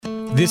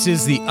This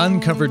is the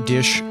Uncovered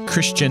Dish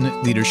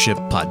Christian Leadership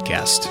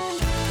Podcast.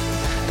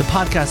 The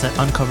podcast that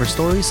uncovers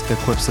stories,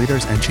 equips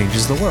leaders, and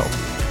changes the world.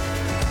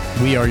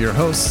 We are your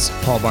hosts,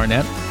 Paul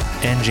Barnett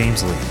and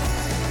James Lee.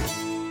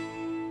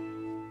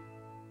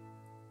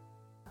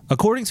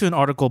 According to an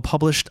article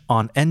published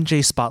on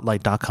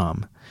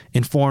njspotlight.com,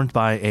 informed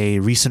by a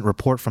recent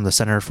report from the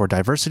Center for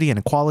Diversity and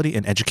Equality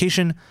in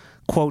Education,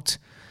 quote,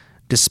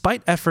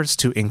 despite efforts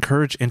to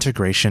encourage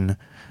integration,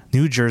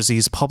 New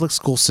Jersey's public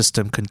school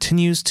system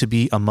continues to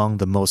be among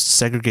the most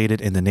segregated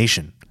in the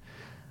nation.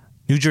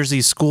 New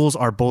Jersey's schools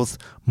are both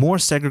more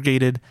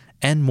segregated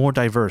and more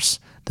diverse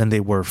than they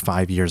were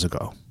 5 years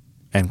ago,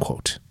 end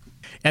quote.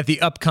 At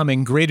the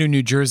upcoming Greater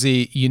New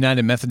Jersey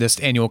United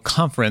Methodist Annual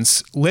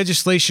Conference,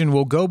 legislation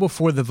will go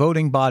before the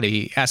voting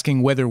body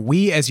asking whether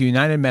we as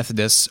United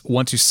Methodists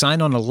want to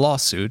sign on a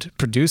lawsuit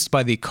produced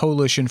by the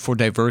Coalition for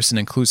Diverse and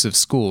Inclusive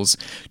Schools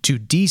to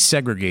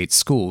desegregate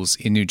schools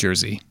in New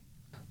Jersey.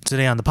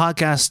 Today on the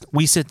podcast,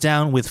 we sit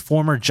down with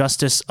former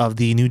Justice of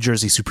the New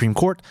Jersey Supreme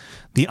Court,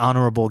 the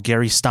Honorable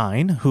Gary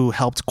Stein, who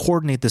helped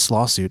coordinate this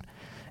lawsuit,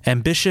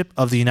 and Bishop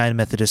of the United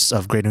Methodists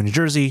of Greater New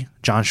Jersey,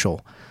 John Scholl.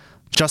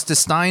 Justice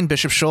Stein,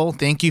 Bishop Scholl,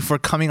 thank you for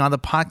coming on the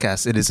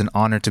podcast. It is an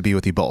honor to be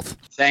with you both.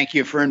 Thank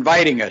you for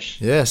inviting us.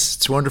 Yes,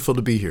 it's wonderful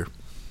to be here.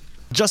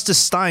 Justice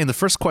Stein, the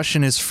first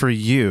question is for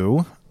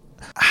you.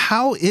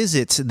 How is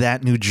it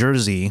that New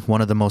Jersey, one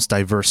of the most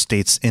diverse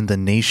states in the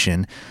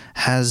nation,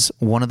 has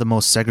one of the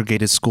most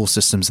segregated school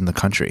systems in the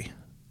country?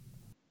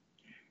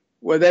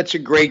 Well, that's a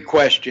great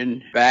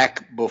question.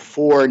 Back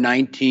before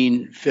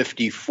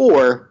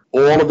 1954,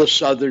 all of the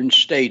southern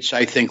states,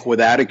 I think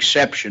without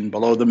exception,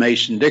 below the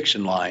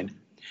Mason-Dixon line,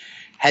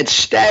 had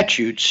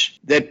statutes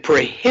that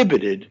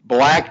prohibited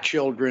black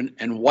children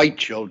and white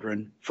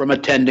children from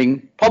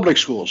attending public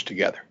schools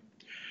together.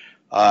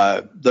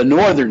 The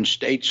northern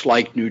states,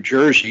 like New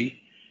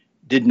Jersey,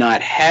 did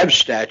not have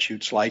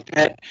statutes like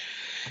that.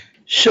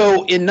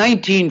 So in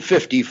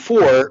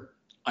 1954,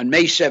 on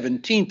May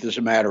 17th, as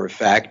a matter of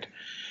fact,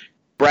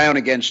 Brown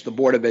against the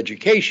Board of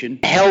Education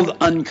held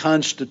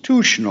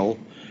unconstitutional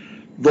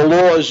the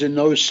laws in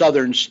those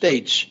southern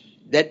states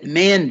that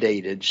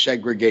mandated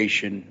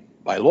segregation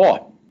by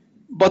law.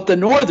 But the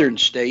northern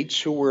states,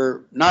 who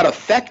were not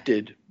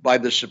affected by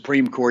the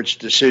Supreme Court's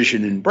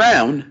decision in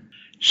Brown,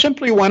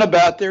 simply went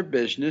about their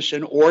business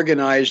and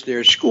organized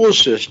their school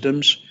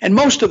systems. And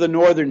most of the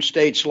northern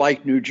states,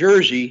 like New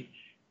Jersey,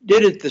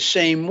 did it the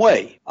same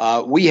way.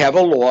 We have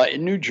a law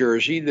in New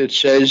Jersey that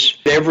says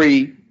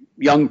every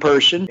young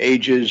person,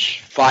 ages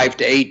 5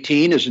 to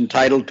 18, is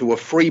entitled to a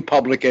free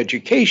public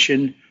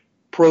education,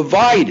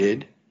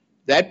 provided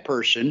that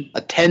person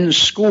attends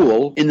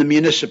school in the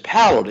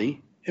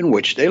municipality in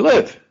which they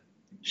live.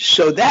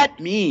 So that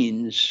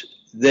means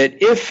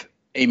that if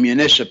a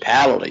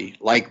municipality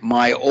like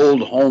my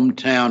old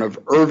hometown of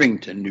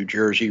Irvington, New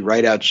Jersey,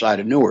 right outside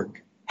of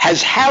Newark,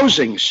 has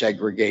housing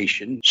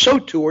segregation, so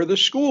too are the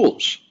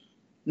schools,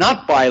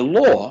 not by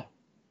law,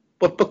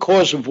 but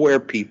because of where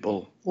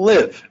people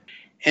live.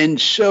 And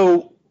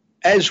so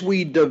as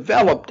we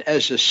developed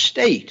as a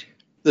state,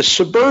 the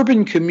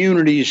suburban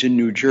communities in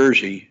New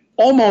Jersey,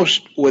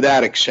 almost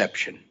without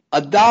exception,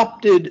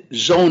 adopted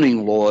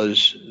zoning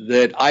laws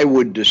that I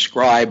would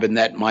describe and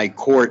that my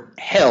court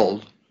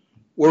held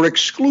were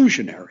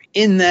exclusionary,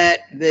 in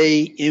that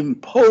they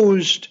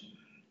imposed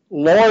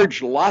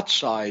large lot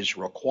size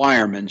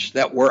requirements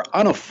that were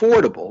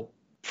unaffordable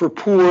for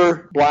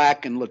poor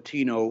Black and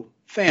Latino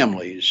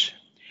families.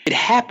 It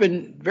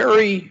happened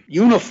very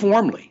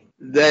uniformly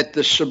that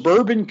the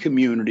suburban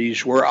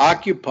communities were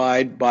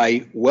occupied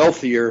by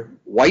wealthier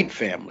white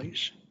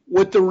families,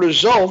 with the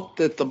result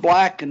that the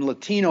Black and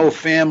Latino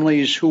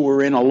families who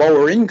were in a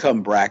lower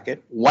income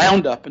bracket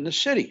wound up in the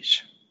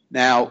cities.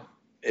 Now,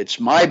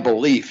 it's my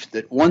belief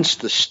that once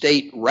the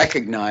state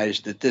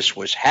recognized that this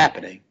was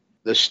happening,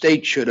 the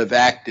state should have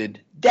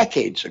acted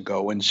decades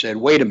ago and said,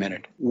 wait a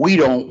minute, we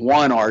don't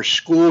want our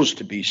schools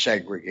to be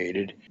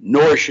segregated,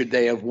 nor should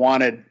they have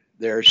wanted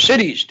their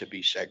cities to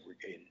be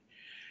segregated.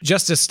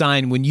 Justice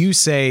Stein, when you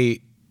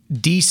say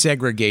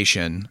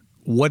desegregation,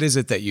 what is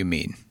it that you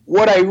mean?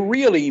 What I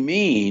really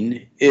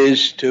mean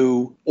is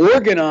to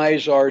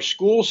organize our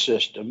school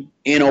system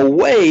in a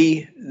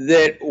way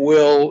that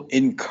will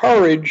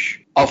encourage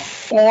a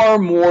far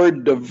more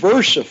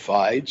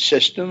diversified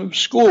system of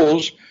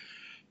schools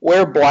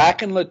where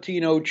Black and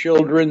Latino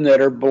children that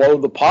are below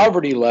the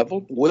poverty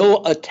level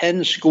will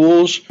attend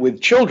schools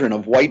with children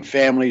of white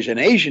families and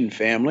Asian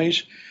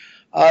families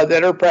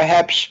that are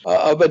perhaps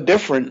of a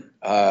different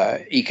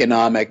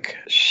economic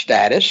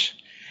status,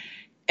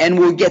 and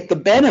will get the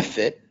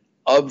benefit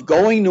of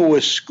going to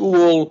a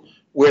school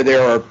where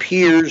there are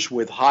peers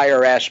with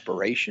higher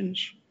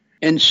aspirations.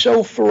 And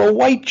so for a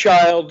white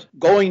child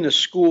going to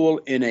school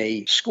in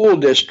a school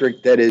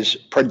district that is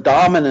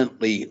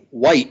predominantly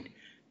white,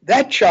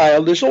 that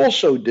child is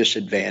also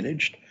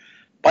disadvantaged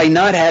by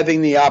not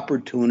having the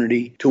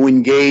opportunity to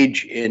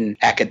engage in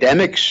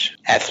academics,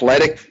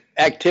 athletic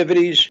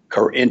activities,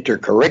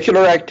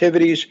 intercurricular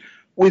activities,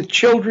 with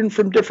children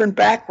from different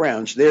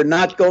backgrounds. They're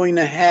not going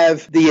to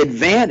have the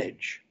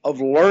advantage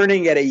of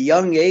learning at a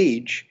young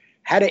age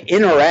how to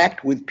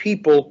interact with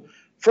people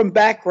from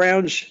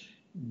backgrounds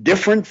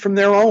different from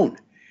their own.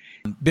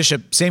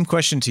 Bishop, same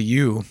question to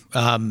you.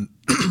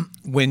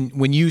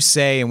 When you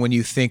say and when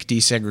you think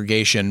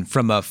desegregation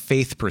from a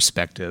faith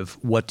perspective,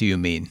 what do you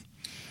mean?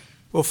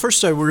 Well,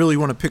 first, I really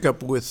want to pick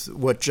up with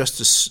what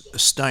Justice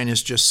Stein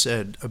has just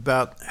said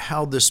about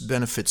how this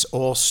benefits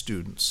all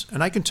students.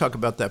 And I can talk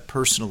about that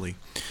personally.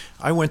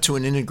 I went to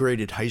an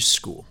integrated high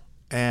school,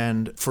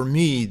 and for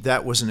me,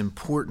 that was an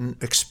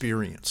important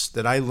experience,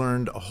 that I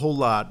learned a whole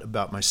lot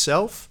about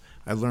myself.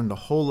 I learned a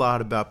whole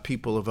lot about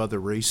people of other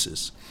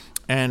races.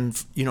 And,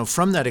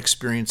 from that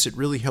experience, it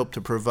really helped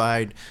to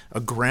provide a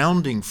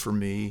grounding for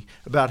me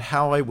about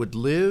how I would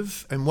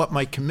live and what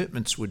my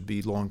commitments would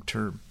be long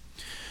term.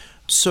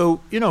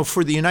 So,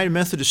 for the United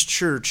Methodist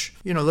Church,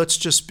 let's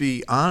just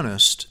be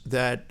honest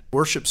that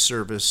worship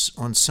service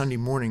on Sunday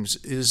mornings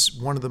is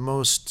one of the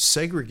most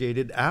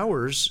segregated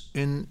hours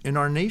in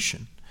our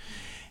nation.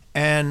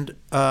 And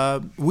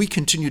we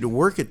continue to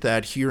work at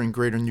that here in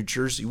Greater New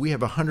Jersey. We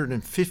have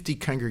 150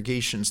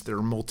 congregations that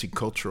are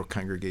multicultural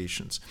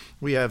congregations.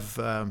 We have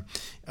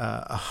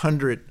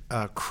 100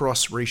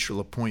 cross-racial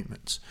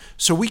appointments.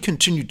 So we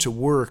continue to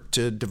work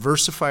to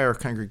diversify our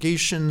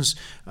congregations,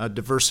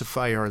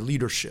 diversify our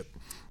leadership.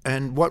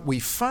 And what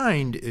we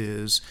find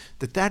is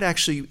that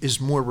actually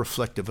is more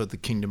reflective of the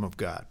kingdom of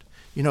God.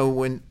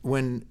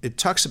 When it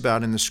talks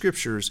about in the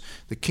scriptures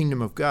the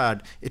kingdom of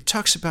God, it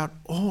talks about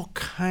all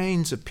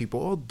kinds of people,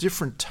 all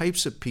different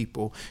types of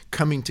people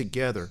coming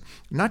together,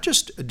 not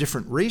just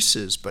different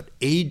races, but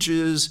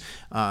ages,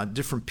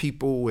 different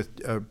people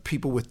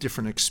with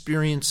different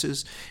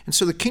experiences. And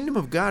so the kingdom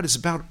of God is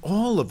about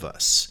all of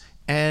us.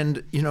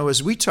 And,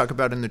 as we talk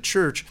about in the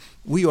church,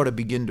 we ought to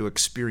begin to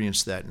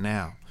experience that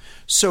now.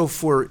 So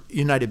for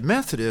United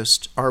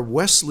Methodist, our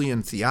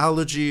Wesleyan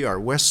theology, our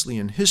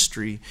Wesleyan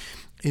history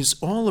is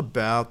all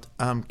about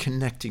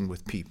connecting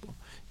with people.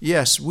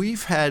 Yes,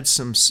 we've had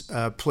some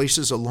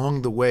places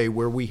along the way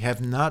where we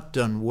have not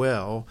done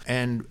well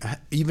and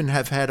even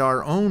have had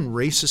our own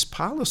racist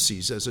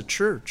policies as a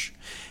church,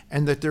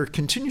 and that there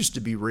continues to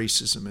be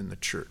racism in the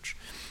church.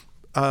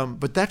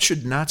 But that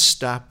should not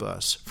stop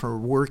us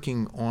from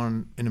working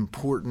on an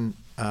important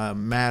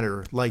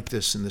matter like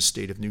this in the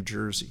state of New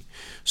Jersey.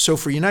 So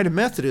for United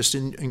Methodist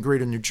in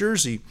Greater New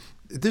Jersey,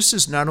 this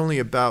is not only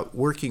about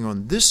working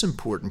on this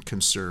important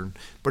concern,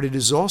 but it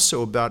is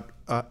also about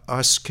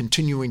us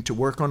continuing to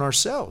work on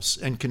ourselves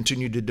and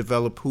continue to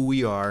develop who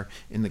we are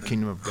in the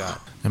kingdom of God.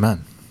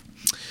 Amen.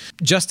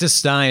 Justice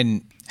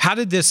Stein, how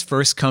did this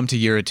first come to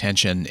your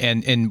attention,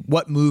 and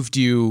what moved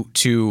you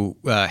to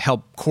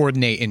help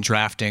coordinate in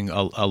drafting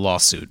a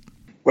lawsuit?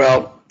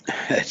 Well,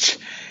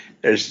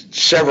 there's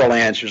several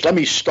answers. Let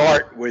me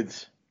start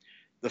with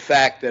the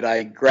fact that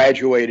I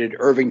graduated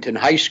Irvington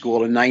High School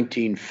in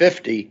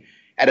 1950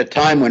 at a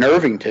time when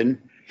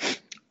Irvington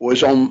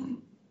was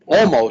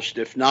almost,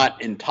 if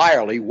not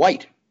entirely,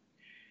 white.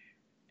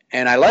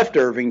 And I left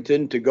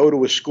Irvington to go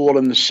to a school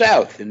in the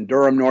South, in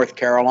Durham, North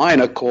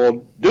Carolina,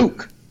 called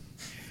Duke.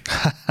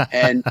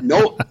 And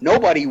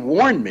nobody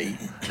warned me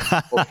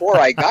before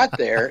I got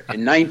there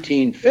in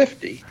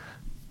 1950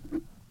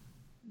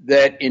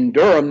 that in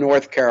Durham,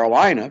 North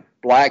Carolina,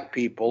 black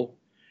people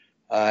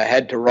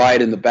had to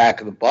ride in the back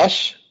of the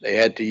bus. They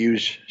had to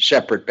use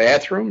separate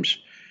bathrooms.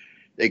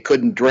 They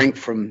couldn't drink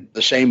from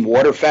the same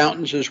water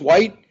fountains as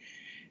white.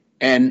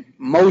 And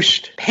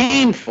most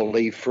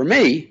painfully for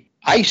me,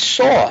 I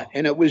saw,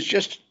 and it was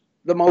just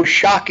the most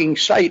shocking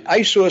sight,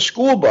 I saw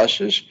school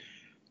buses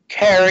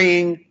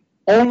carrying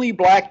only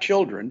black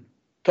children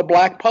to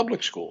black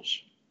public schools.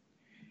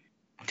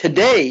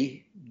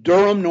 Today,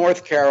 Durham,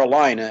 North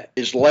Carolina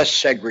is less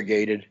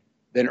segregated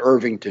than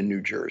Irvington,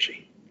 New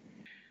Jersey.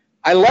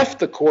 I left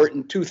the court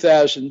in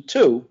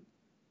 2002,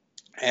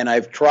 and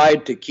I've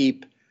tried to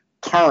keep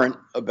current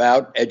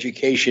about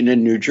education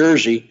in New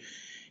Jersey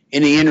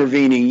in the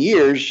intervening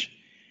years,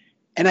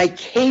 and I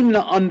came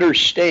to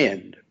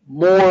understand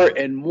more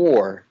and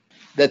more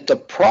that the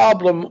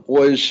problem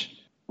was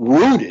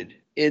rooted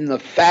in the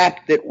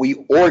fact that we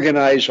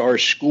organize our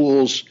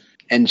schools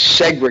and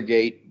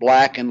segregate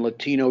black and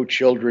Latino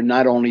children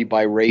not only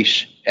by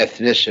race,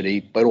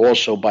 ethnicity, but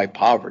also by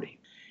poverty.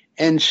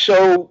 And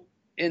so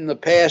in the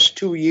past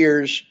 2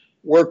 years,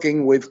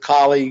 working with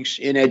colleagues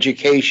in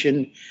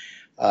education,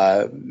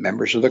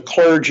 members of the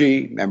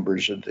clergy,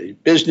 members of the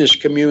business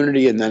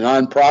community and the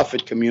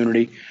nonprofit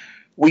community,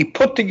 we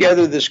put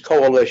together this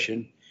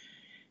coalition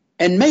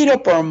and made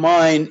up our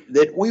mind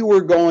that we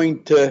were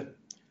going to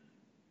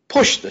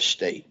push the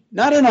state,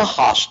 not in a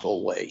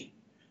hostile way,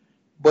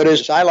 but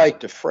as I like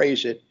to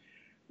phrase it,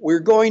 we're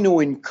going to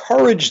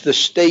encourage the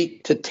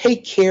state to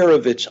take care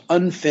of its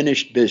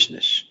unfinished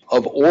business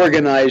of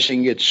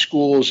organizing its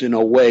schools in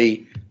a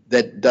way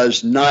that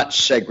does not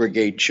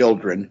segregate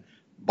children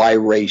by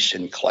race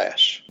and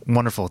class.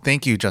 Wonderful.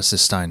 Thank you,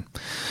 Justice Stein.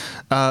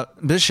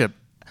 Bishop,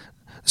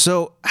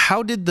 so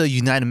how did the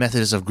United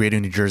Methodists of Greater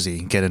New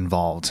Jersey get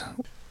involved?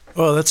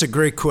 Oh, that's a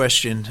great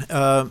question.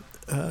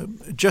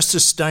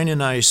 Justice Stein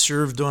and I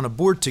served on a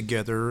board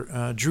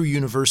together, Drew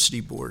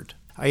University Board.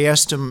 I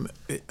asked him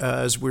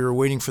as we were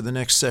waiting for the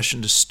next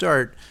session to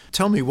start,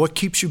 tell me what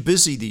keeps you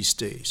busy these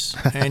days?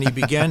 And he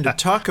began to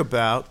talk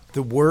about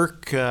the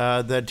work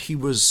that he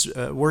was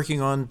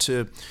working on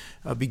to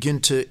begin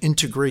to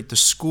integrate the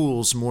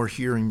schools more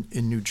here in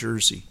New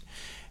Jersey.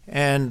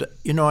 And,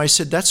 I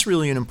said, that's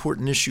really an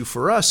important issue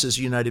for us as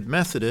United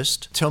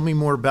Methodist. Tell me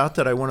more about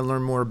that. I want to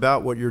learn more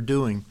about what you're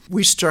doing.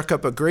 We struck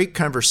up a great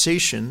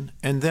conversation,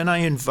 and then I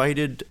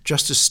invited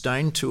Justice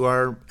Stein to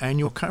our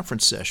annual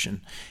conference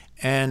session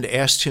and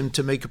asked him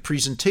to make a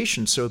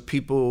presentation so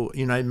people,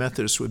 United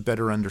Methodists, would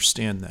better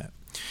understand that.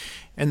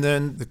 And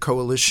then the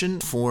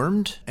coalition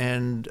formed,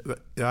 and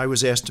I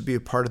was asked to be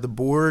a part of the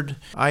board.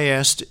 I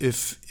asked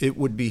if it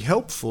would be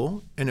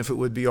helpful and if it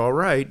would be all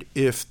right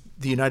if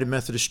the United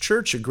Methodist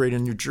Church of Greater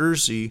New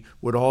Jersey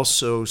would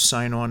also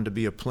sign on to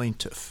be a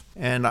plaintiff.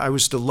 And I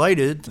was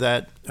delighted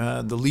that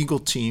the legal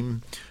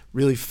team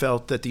really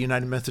felt that the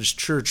United Methodist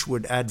Church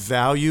would add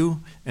value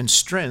and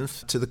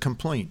strength to the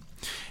complaint.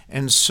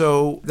 And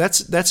so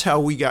that's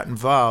how we got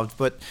involved.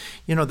 But,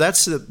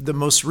 that's the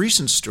most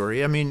recent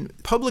story. I mean,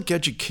 public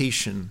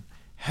education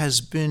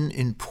has been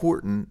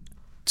important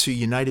to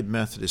United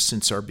Methodist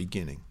since our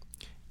beginning.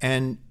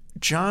 And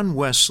John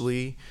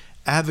Wesley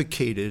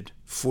advocated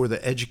for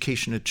the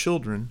education of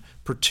children,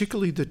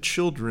 particularly the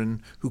children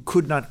who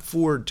could not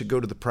afford to go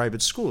to the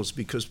private schools,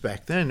 because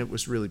back then it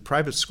was really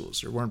private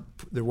schools.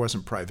 There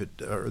wasn't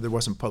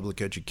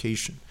public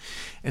education.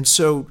 And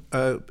so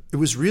it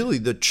was really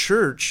the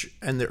church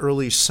and the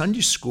early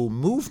Sunday school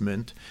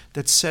movement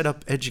that set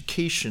up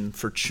education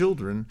for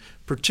children,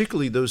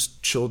 particularly those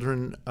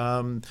children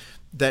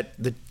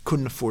that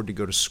couldn't afford to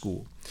go to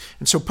school.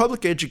 And so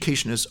public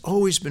education has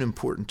always been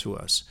important to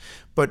us.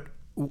 But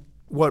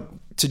what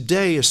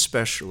today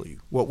especially,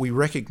 what we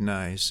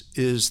recognize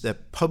is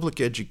that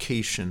public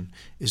education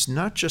is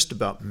not just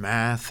about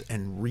math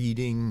and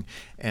reading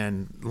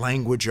and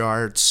language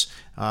arts,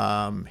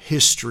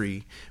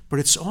 history, but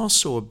it's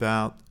also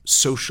about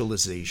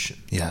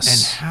socialization. Yes.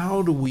 And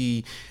how do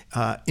we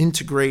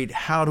integrate,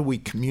 how do we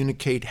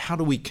communicate, how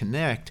do we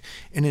connect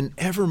in an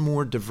ever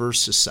more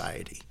diverse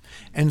society?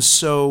 And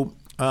so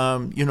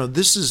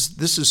this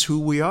is who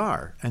we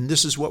are, and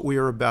this is what we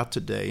are about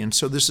today. And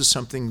so this is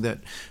something that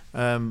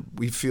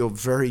we feel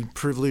very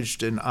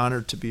privileged and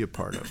honored to be a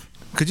part of.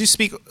 Could you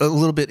speak a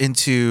little bit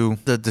into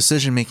the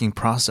decision-making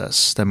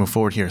process that moved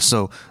forward here?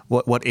 So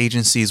what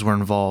agencies were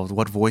involved,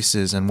 what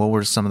voices, and what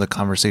were some of the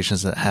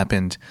conversations that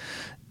happened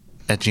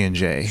at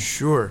G&J?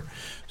 Sure.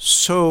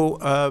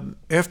 So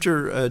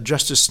after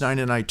Justice Stein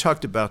and I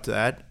talked about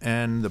that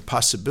and the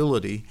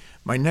possibility,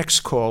 my next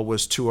call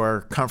was to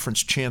our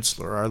conference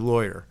chancellor, our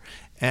lawyer,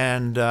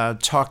 and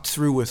talked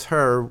through with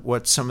her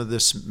what some of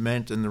this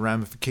meant and the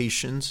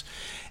ramifications.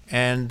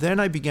 And then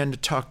I began to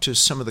talk to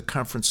some of the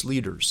conference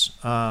leaders,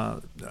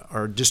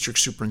 our district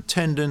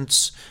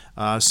superintendents,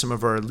 some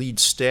of our lead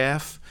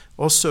staff,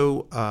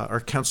 also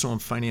our Council on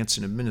Finance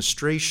and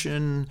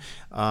Administration,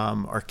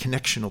 our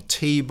connectional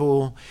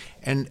table.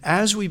 And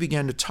as we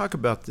began to talk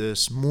about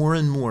this, more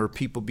and more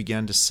people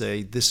began to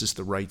say this is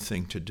the right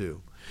thing to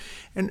do.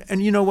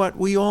 And you know what?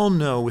 We all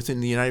know within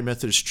the United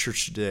Methodist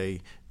Church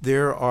today,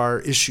 there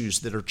are issues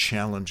that are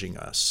challenging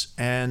us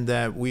and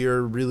that we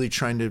are really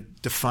trying to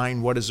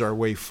define what is our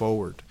way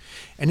forward.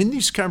 And in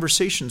these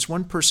conversations,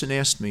 one person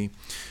asked me,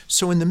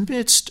 so in the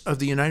midst of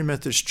the United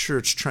Methodist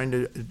Church trying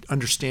to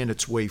understand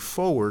its way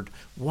forward,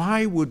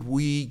 why would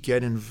we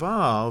get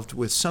involved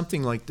with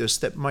something like this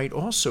that might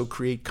also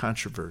create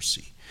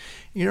controversy?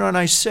 And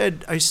I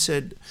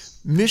said,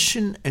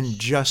 mission and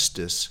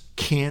justice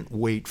can't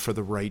wait for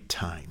the right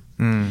time.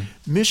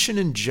 Mission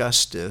and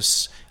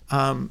justice,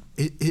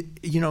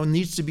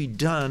 needs to be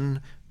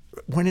done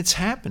when it's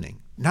happening,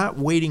 not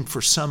waiting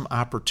for some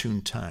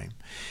opportune time.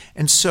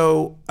 And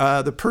so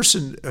the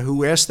person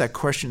who asked that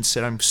question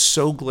said, I'm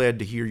so glad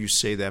to hear you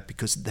say that,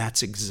 because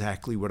that's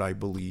exactly what I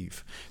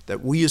believe,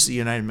 that we as the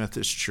United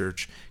Methodist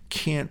Church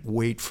can't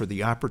wait for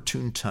the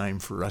opportune time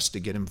for us to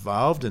get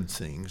involved in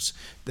things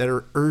that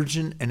are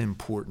urgent and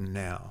important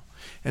now.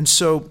 And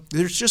so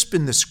there's just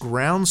been this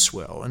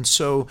groundswell. And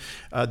so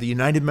the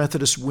United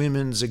Methodist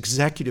Women's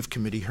Executive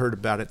Committee heard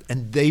about it,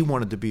 and they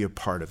wanted to be a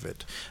part of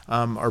it.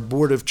 Our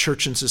Board of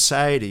Church and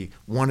Society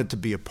wanted to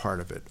be a part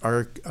of it.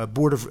 Our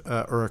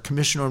our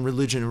Commission on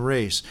Religion and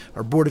Race,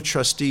 our Board of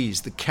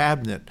Trustees, the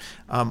Cabinet,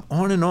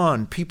 on and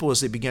on, people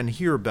as they began to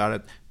hear about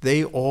it,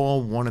 they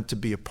all wanted to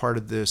be a part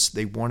of this.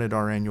 They wanted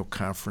our annual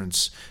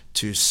conference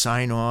to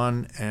sign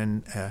on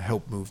and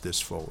help move this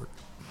forward.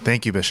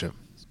 Thank you, Bishop.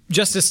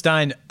 Justice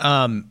Stein,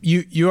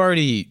 you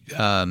already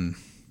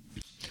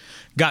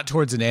got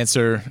towards an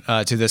answer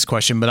to this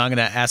question, but I'm going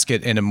to ask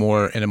it in a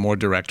more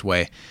direct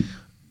way.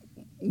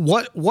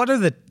 What are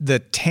the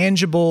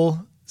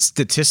tangible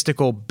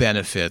statistical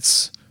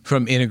benefits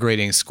from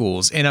integrating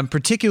schools? And I'm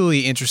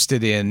particularly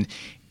interested in,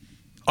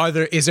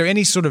 is there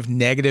any sort of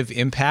negative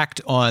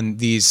impact on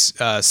these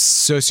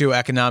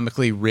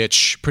socioeconomically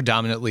rich,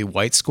 predominantly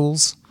white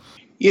schools?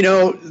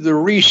 The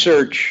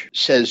research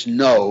says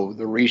no.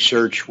 The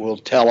research will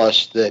tell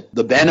us that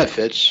the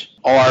benefits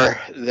are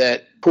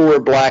that poor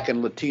Black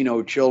and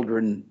Latino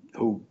children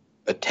who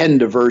attend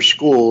diverse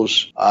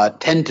schools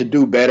tend to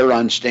do better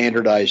on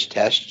standardized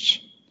tests.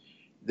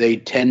 They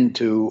tend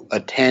to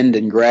attend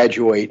and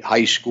graduate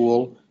high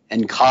school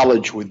and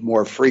college with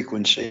more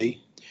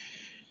frequency.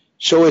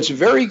 So it's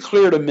very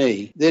clear to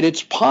me that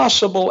it's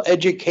possible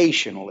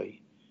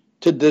educationally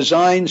to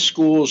design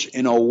schools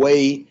in a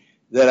way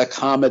that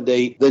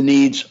accommodate the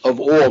needs of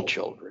all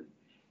children.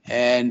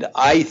 And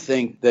I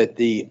think that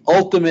the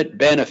ultimate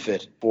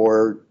benefit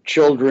for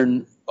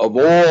children of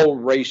all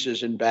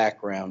races and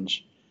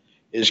backgrounds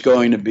is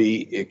going to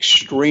be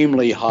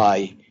extremely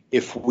high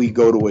if we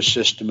go to a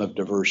system of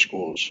diverse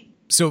schools.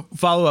 So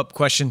follow-up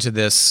question to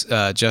this,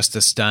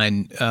 Justice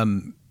Stein.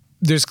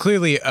 There's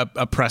clearly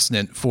a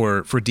precedent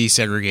for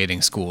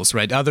desegregating schools,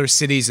 right? Other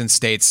cities and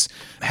states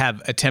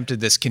have attempted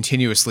this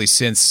continuously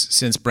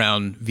since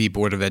Brown v.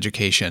 Board of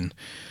Education.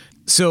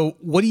 So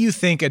what do you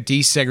think a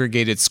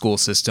desegregated school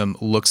system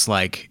looks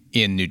like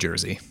in New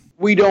Jersey?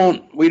 We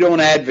don't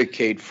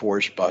advocate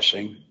forced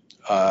busing.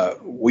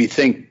 We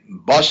think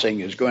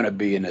busing is going to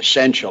be an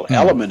essential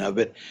element of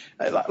it.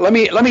 Let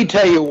me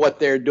tell you what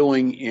they're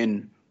doing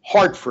in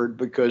Hartford,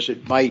 because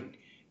it might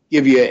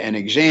give you an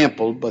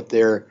example, but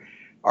there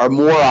are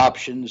more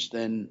options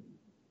than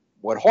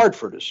what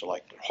Hartford has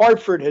selected.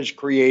 Hartford has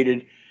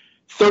created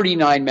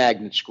 39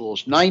 magnet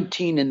schools,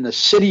 19 in the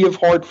city of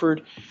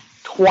Hartford,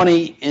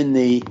 20 in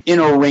the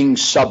inner ring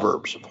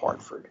suburbs of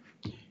Hartford.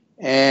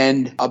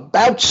 And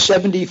about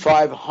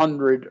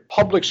 7,500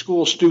 public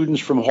school students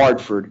from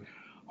Hartford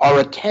are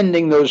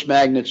attending those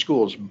magnet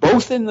schools,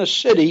 both in the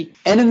city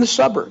and in the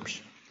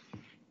suburbs.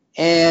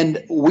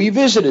 And we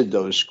visited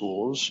those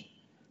schools.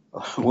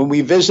 When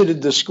we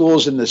visited the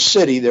schools in the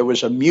city, there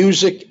was a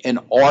music and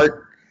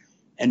art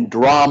and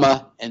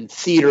drama and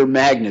theater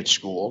magnet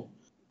school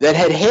that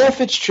had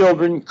half its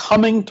children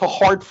coming to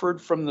Hartford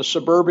from the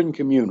suburban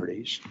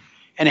communities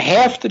and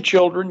half the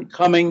children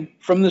coming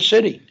from the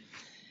city.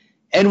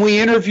 And we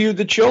interviewed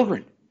the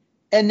children,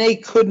 and they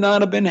could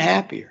not have been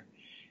happier.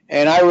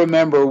 And I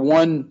remember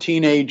one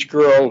teenage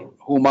girl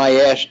whom I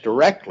asked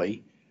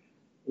directly,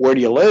 "Where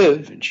do you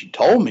live?" And she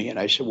told me, and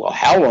I said, "Well,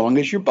 how long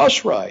is your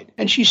bus ride?"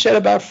 And she said,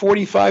 "About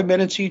 45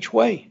 minutes each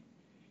way."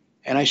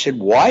 And I said,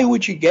 "Why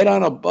would you get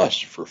on a bus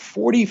for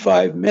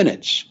 45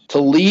 minutes to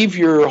leave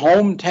your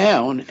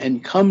hometown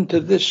and come to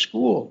this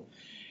school?"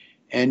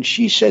 And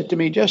she said to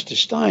me,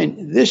 "Justice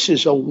Stein, this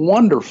is a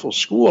wonderful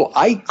school.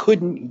 I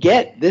couldn't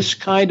get this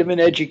kind of an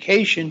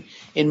education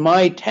in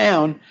my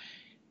town.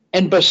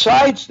 And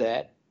besides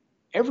that,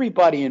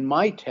 everybody in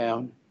my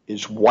town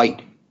is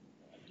white.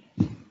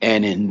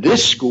 And in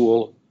this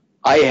school,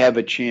 I have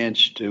a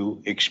chance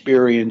to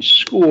experience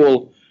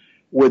school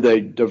with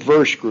a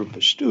diverse group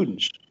of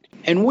students."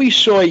 And we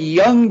saw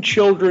young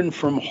children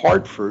from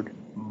Hartford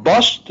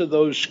bus to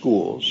those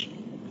schools,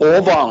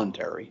 all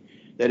voluntary.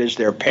 That is,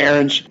 their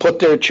parents put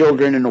their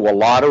children into a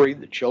lottery.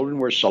 The children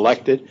were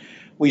selected.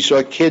 We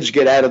saw kids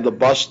get out of the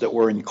bus that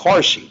were in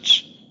car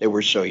seats. They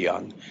were so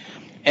young.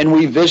 And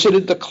we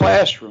visited the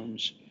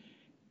classrooms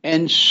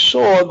and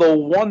saw the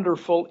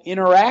wonderful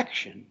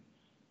interaction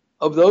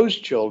of those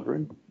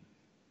children,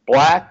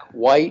 Black,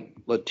 white,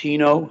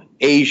 Latino,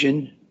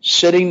 Asian,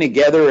 sitting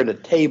together at a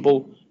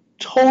table,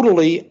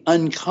 totally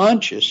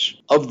unconscious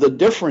of the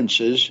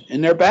differences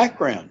in their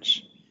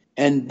backgrounds.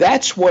 And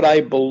that's what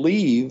I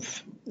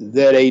believe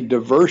that a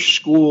diverse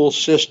school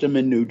system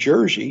in New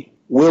Jersey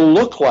will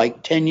look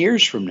like 10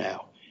 years from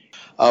now.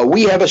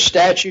 We have a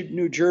statute in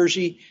New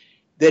Jersey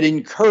that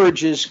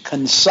encourages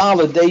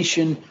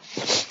consolidation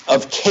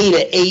of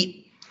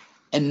K-8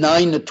 and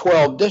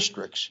 9-12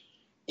 districts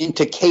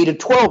into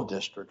K-12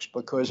 districts,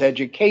 because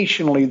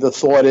educationally the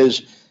thought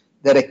is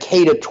that a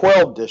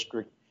K-12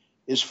 district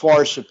is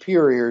far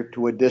superior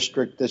to a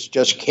district that's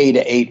just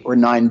K-8 or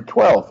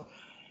 9-12.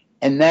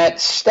 And that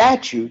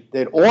statute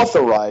that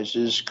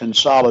authorizes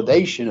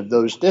consolidation of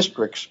those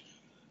districts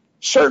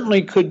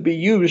certainly could be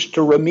used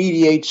to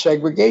remediate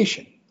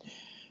segregation.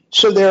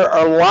 So there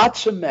are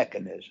lots of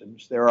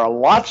mechanisms. There are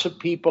lots of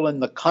people in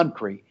the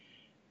country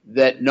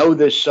that know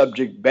this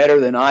subject better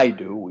than I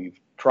do. We've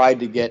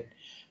tried to get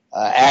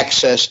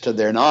access to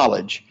their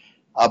knowledge.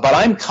 But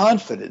I'm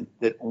confident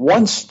that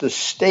once the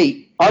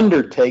state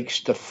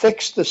undertakes to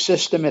fix the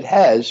system it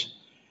has,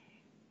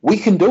 we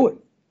can do it.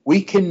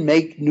 We can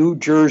make New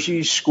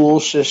Jersey's school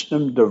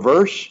system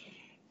diverse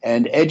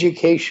and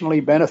educationally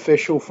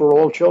beneficial for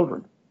all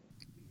children.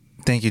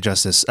 Thank you,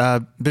 Justice.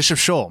 Bishop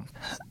Scholl,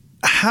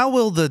 how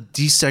will the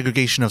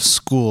desegregation of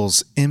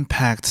schools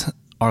impact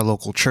our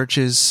local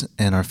churches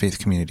and our faith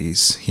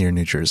communities here in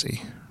New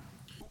Jersey?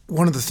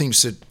 One of the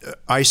things that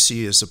I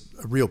see as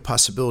a real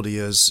possibility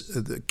is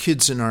the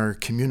kids in our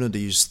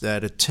communities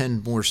that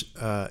attend more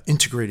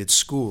integrated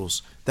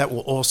schools, that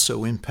will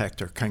also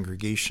impact our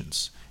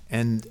congregations.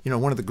 And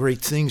one of the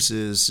great things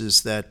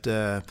is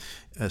that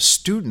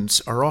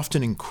students are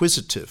often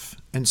inquisitive.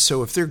 And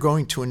so if they're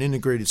going to an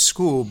integrated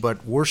school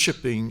but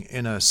worshiping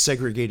in a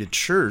segregated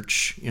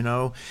church,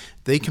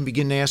 they can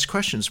begin to ask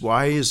questions.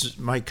 Why is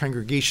my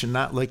congregation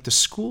not like the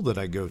school that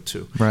I go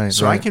to? Right.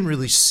 So I can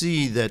really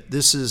see that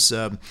this is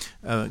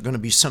going to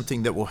be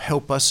something that will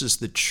help us as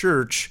the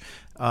church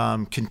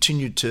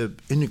continue to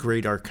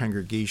integrate our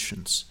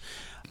congregations.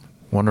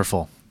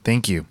 Wonderful.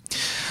 Thank you.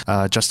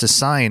 Justice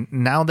Stein,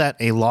 now that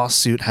a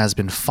lawsuit has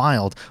been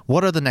filed,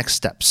 what are the next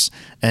steps?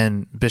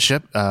 And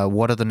Bishop,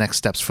 what are the next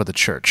steps for the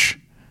church?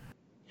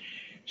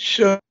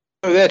 So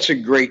that's a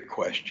great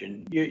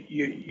question.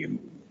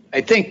 I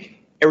think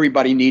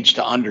everybody needs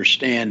to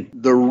understand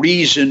the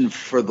reason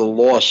for the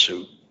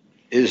lawsuit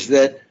is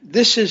that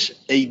this is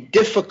a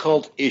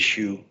difficult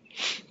issue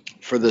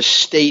for the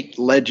state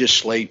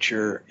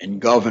legislature and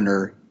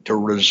governor to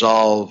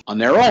resolve on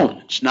their own.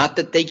 It's not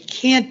that they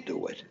can't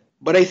do it.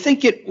 But I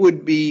think it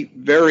would be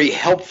very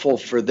helpful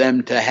for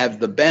them to have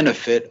the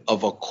benefit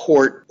of a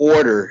court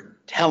order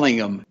telling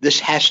them this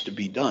has to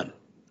be done.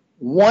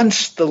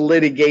 Once the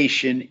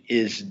litigation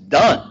is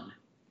done,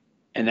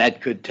 and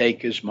that could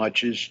take as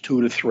much as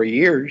 2 to 3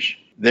 years,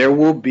 there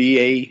will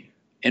be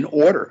an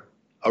order,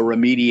 a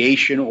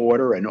remediation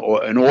order,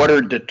 an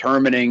order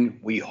determining,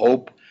 we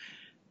hope,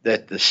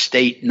 that the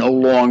state no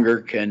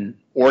longer can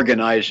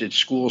organize its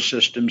school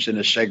systems in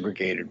a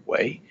segregated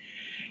way,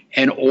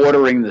 and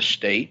ordering the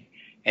state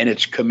and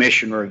its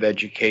Commissioner of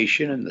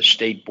Education and the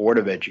State Board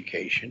of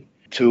Education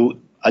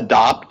to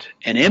adopt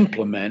and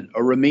implement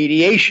a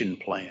remediation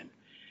plan.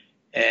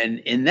 And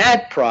in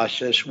that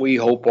process, we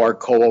hope our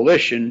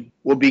coalition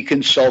will be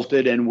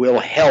consulted and will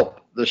help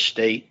the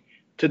state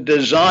to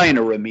design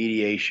a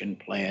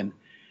remediation plan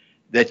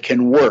that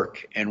can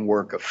work and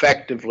work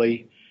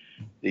effectively.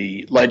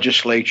 The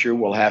legislature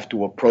will have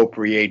to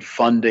appropriate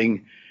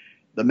funding.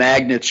 The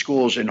magnet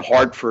schools in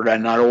Hartford are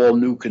not all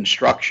new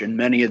construction.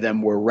 Many of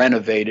them were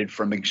renovated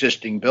from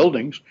existing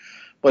buildings,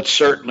 but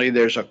certainly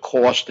there's a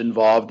cost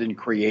involved in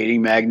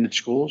creating magnet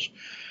schools.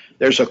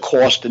 There's a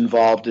cost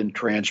involved in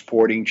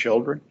transporting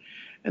children,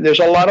 and there's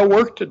a lot of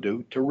work to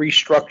do to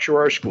restructure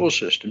our school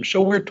system.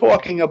 So we're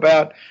talking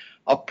about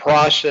a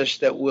process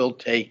that will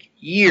take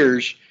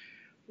years.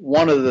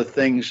 One of the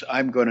things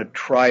I'm going to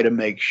try to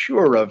make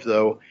sure of,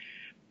 though,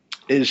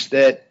 is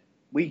that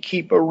we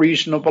keep a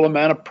reasonable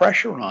amount of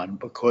pressure on,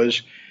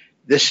 because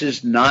this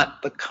is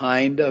not the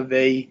kind of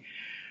a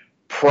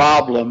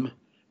problem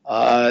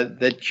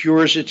that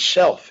cures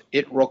itself.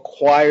 It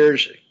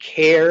requires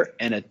care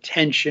and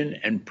attention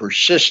and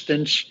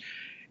persistence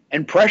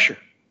and pressure.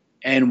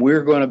 And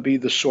we're going to be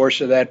the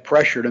source of that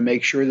pressure to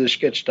make sure this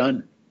gets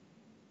done.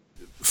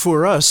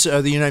 For us,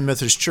 the United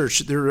Methodist Church,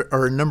 there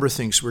are a number of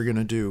things we're going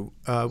to do.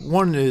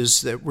 One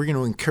is that we're going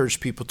to encourage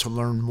people to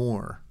learn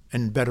more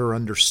and better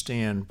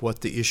understand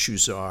what the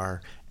issues are,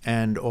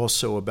 and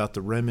also about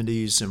the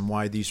remedies and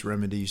why these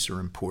remedies are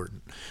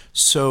important.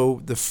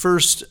 So the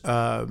first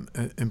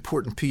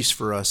important piece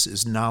for us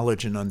is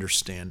knowledge and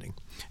understanding.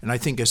 And I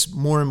think as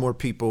more and more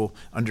people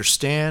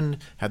understand,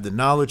 have the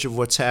knowledge of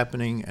what's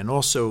happening, and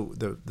also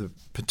the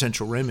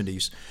potential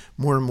remedies,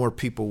 more and more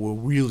people will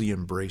really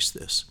embrace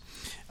this.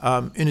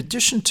 In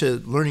addition to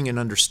learning and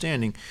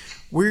understanding,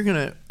 we're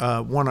going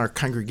to want our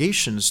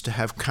congregations to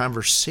have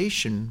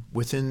conversation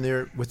within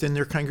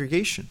their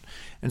congregation.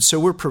 And so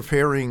we're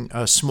preparing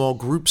small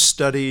group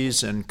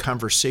studies and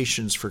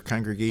conversations for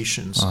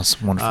congregations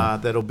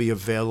that'll be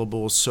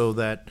available, so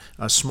that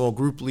small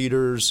group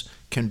leaders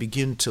can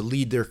begin to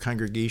lead their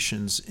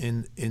congregations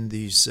in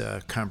these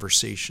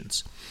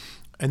conversations.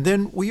 And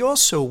then we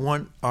also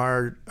want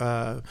our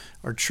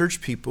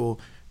church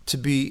people to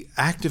be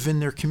active in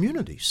their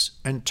communities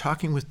and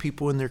talking with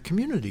people in their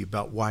community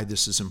about why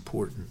this is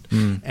important,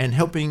 and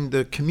helping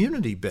the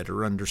community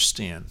better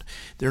understand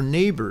their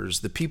neighbors,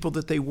 the people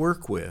that they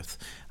work with.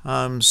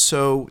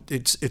 So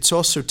it's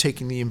also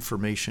taking the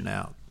information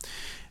out.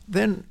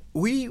 Then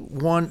we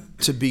want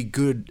to be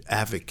good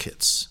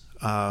advocates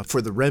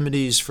for the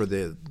remedies, for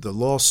the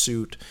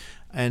lawsuit.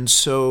 And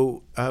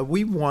so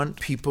we want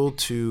people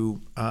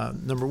to,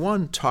 number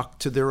one, talk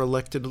to their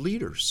elected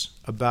leaders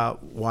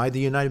about why the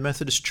United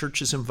Methodist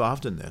Church is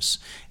involved in this,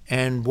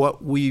 and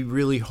what we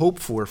really hope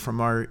for from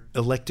our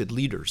elected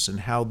leaders,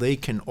 and how they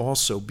can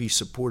also be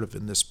supportive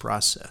in this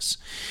process.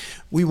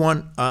 We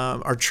want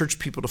our church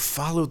people to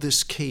follow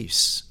this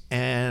case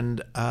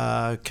and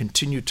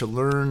continue to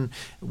learn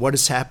what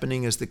is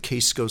happening as the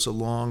case goes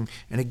along,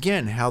 and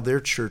again, how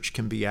their church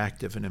can be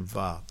active and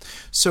involved.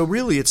 So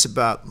really it's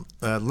about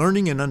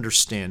learning and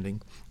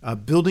understanding,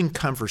 building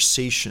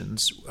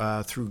conversations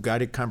through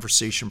guided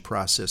conversation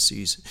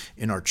processes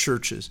in our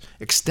churches,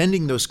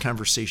 extending those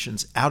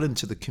conversations out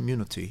into the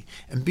community,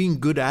 and being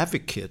good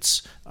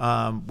advocates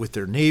with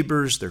their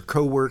neighbors, their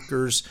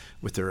coworkers,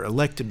 with their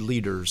elected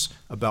leaders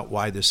about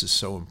why this is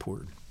so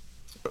important.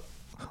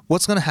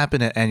 What's going to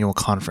happen at annual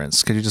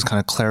conference? Could you just kind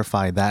of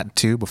clarify that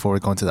too before we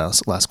go into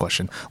that last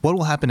question? What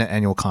will happen at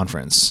annual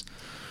conference?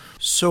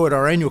 So at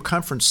our annual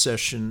conference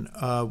session,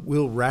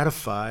 we'll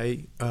ratify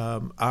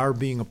our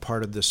being a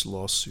part of this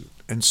lawsuit.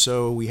 And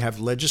so we have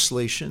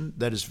legislation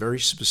that is very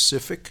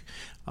specific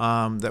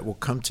that will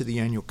come to the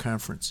annual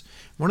conference.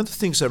 One of the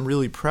things I'm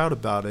really proud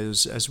about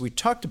is, as we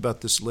talked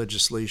about this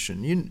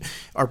legislation,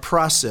 our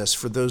process,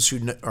 for those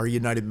who are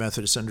United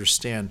Methodists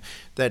understand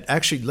that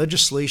actually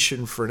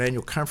legislation for an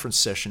annual conference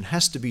session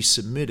has to be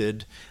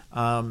submitted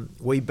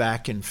way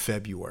back in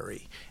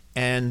February.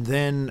 And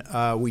then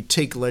we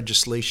take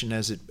legislation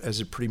as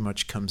it pretty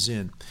much comes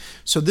in.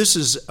 So this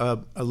is a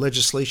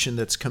legislation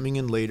that's coming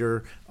in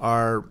later.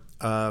 Our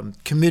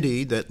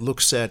committee that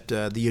looks at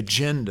the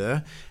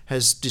agenda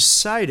has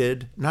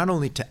decided not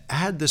only to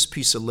add this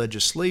piece of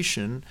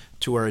legislation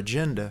to our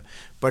agenda,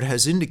 but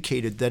has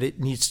indicated that it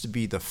needs to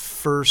be the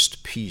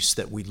first piece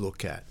that we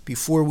look at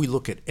before we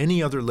look at any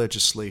other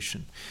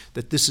legislation,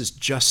 that this is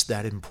just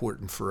that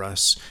important for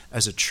us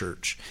as a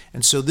church.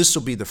 And so this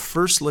will be the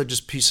first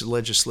piece of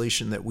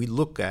legislation that we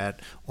look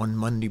at on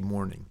Monday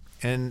morning.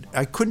 And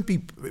I couldn't be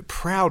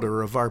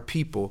prouder of our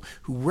people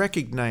who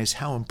recognize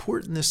how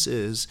important this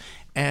is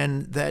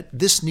and that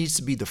this needs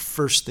to be the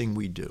first thing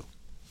we do.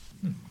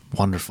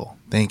 Wonderful.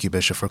 Thank you,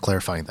 Bishop, for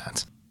clarifying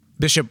that.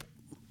 Bishop,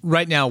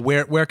 right now,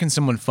 where can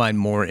someone find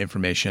more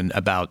information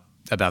about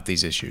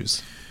these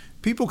issues?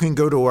 People can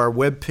go to our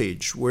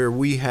webpage where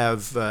we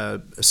have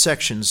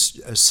sections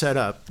set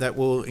up that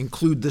will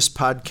include this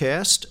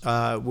podcast,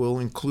 will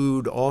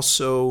include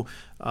also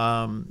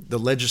the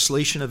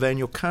legislation of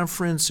annual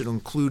conference. It'll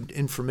include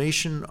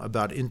information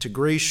about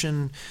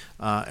integration,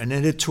 an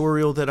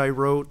editorial that I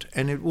wrote,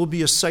 and it will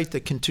be a site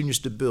that continues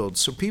to build.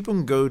 So people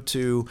can go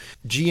to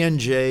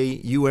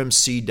gnjumc.org,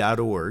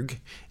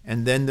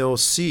 and then they'll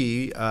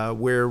see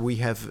where we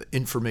have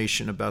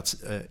information about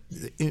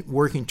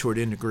working toward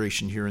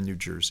integration here in New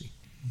Jersey.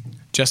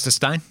 Justice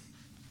Stein?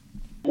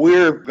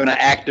 We're going to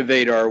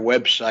activate our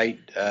website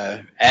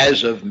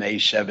as of May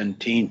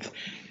 17th,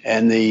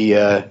 and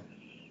the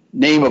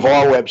name of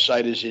our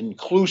website is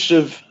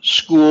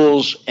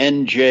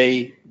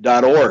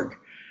inclusiveschoolsnj.org.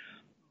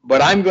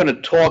 But I'm going to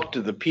talk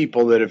to the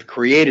people that have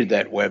created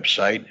that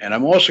website, and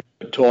I'm also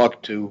going to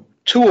talk to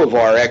two of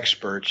our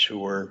experts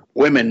who are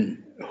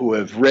women who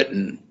have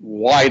written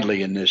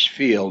widely in this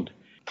field,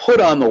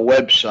 put on the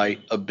website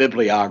a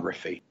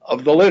bibliography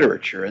of the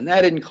literature, and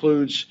that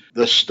includes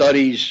the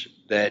studies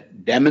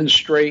that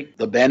demonstrate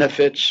the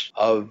benefits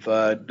of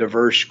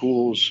diverse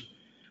schools.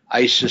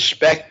 I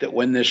suspect that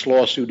when this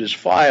lawsuit is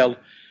filed,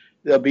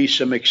 there'll be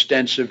some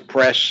extensive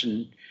press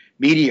and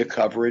media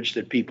coverage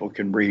that people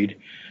can read.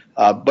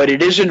 But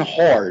it isn't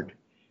hard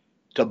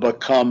to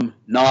become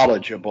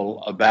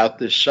knowledgeable about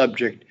this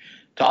subject,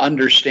 to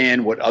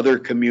understand what other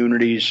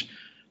communities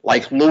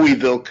like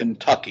Louisville,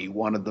 Kentucky,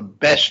 one of the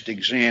best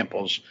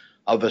examples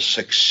of a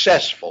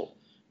successful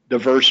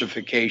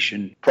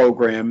diversification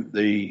program.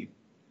 The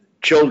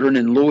children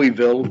in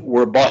Louisville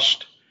were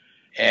bused,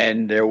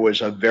 and there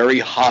was a very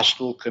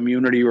hostile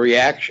community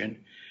reaction.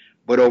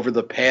 But over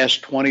the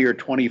past 20 or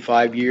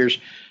 25 years,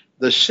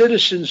 the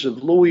citizens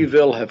of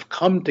Louisville have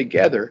come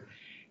together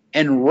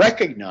and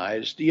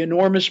recognized the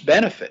enormous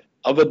benefit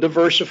of a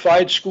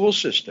diversified school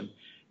system.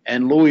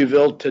 And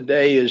Louisville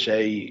today is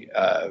a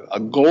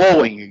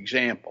glowing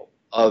example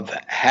of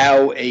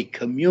how a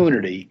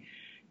community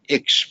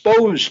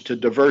exposed to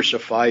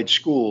diversified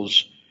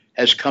schools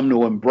has come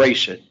to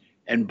embrace it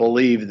and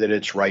believe that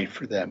it's right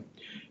for them.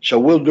 So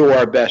we'll do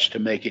our best to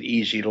make it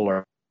easy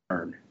to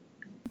learn.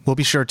 We'll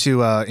be sure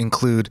to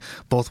include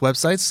both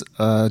websites,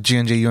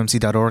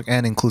 gnjumc.org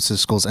and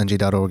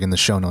inclusiveschoolsnj.org in the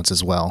show notes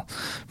as well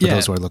for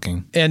those who are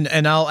looking.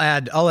 And I'll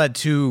add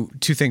two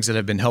things that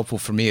have been helpful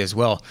for me as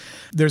well.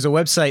 There's a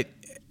website,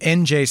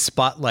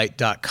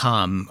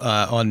 njspotlight.com.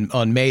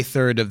 On May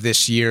 3rd of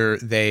this year,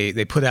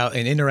 they put out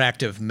an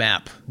interactive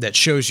map that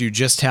shows you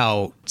just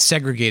how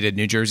segregated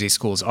New Jersey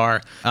schools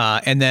are.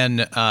 And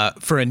then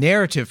for a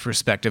narrative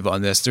perspective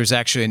on this, there's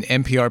actually an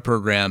NPR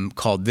program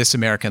called This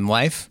American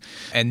Life,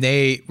 and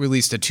they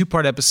released a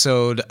 2-part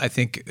episode, I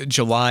think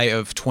July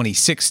of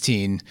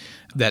 2016,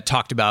 that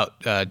talked about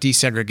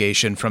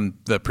desegregation from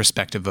the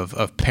perspective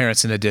of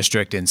parents in a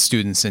district and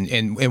students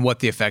and what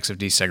the effects of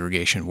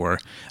desegregation were.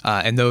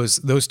 And those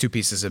two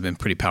pieces have been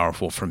pretty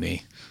powerful for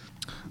me.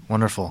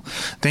 Wonderful.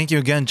 Thank you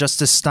again,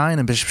 Justice Stein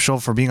and Bishop Scholl,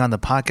 for being on the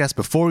podcast.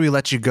 Before we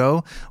let you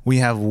go, we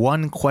have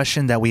one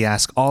question that we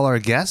ask all our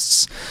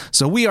guests.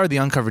 So we are the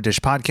Uncovered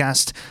Dish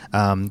podcast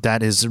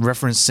that is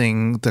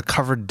referencing the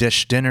covered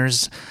dish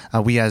dinners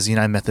we as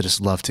United Methodists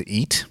love to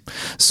eat.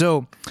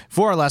 So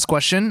for our last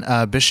question,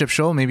 Bishop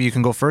Scholl, maybe you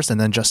can go first,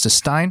 and then Justice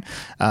Stein.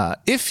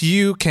 If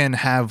you can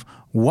have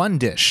one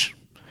dish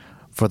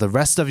for the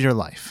rest of your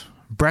life,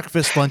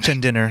 breakfast, lunch,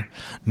 and dinner,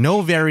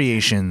 no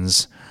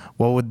variations,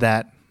 what would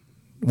that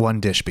one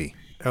dish be?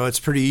 Oh, it's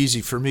pretty easy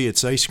for me.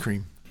 It's ice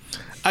cream.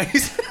 But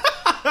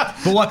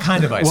what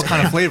kind of ice cream? What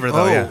kind of flavor,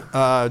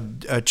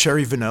 though?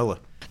 Cherry vanilla.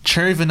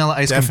 Cherry vanilla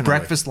ice cream,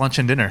 breakfast, lunch,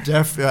 and dinner.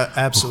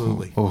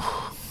 Absolutely. Ooh.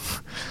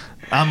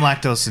 I'm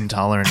lactose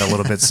intolerant a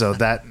little bit, so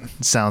that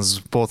sounds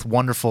both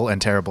wonderful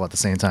and terrible at the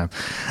same time.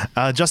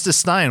 Justice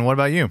Stein, what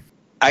about you?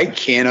 I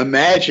can't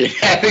imagine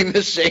having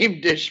the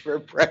same dish for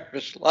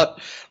breakfast,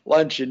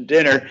 lunch, and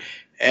dinner.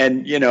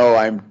 And,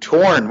 I'm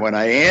torn when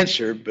I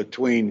answer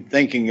between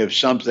thinking of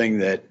something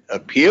that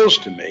appeals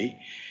to me,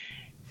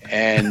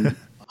 and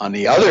on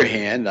the other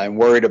hand, I'm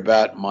worried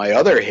about my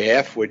other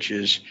half, which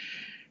is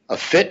a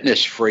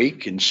fitness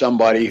freak and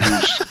somebody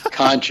who's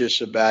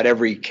conscious about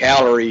every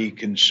calorie he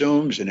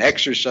consumes and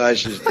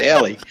exercises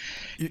daily.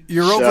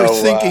 You're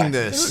overthinking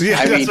this.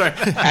 Yeah, that's right.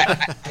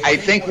 I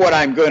think what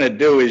I'm going to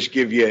do is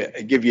give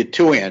you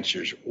two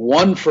answers.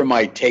 One for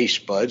my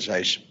taste buds.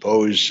 I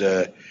suppose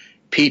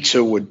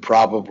pizza would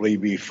probably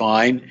be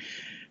fine.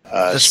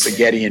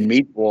 Spaghetti and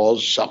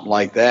meatballs, something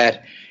like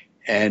that.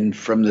 And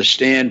from the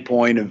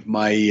standpoint of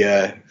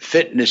my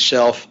fitness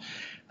self,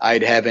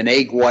 I'd have an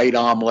egg white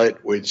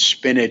omelet with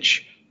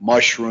spinach,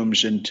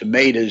 mushrooms, and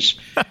tomatoes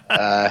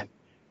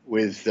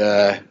with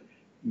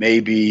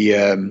maybe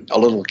a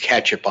little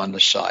ketchup on the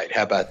side.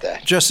 How about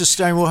that? Justice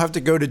Stein, we'll have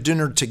to go to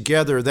dinner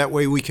together. That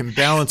way we can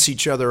balance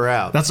each other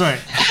out. That's right.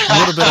 A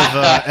little bit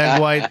of egg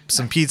white,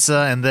 some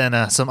pizza, and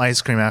then some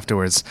ice cream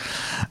afterwards.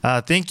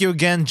 Thank you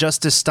again,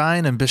 Justice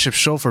Stein and Bishop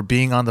Schull, for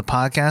being on the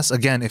podcast.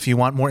 Again, if you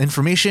want more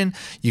information,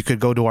 you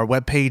could go to our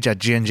webpage at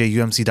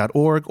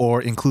gnjumc.org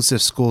or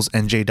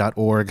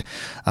inclusiveschoolsnj.org.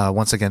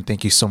 Once again,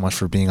 thank you so much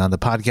for being on the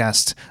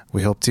podcast.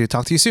 We hope to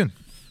talk to you soon.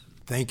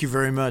 Thank you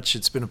very much.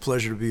 It's been a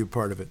pleasure to be a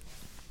part of it.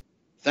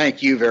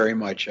 Thank you very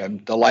much. I'm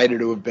delighted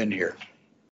to have been here.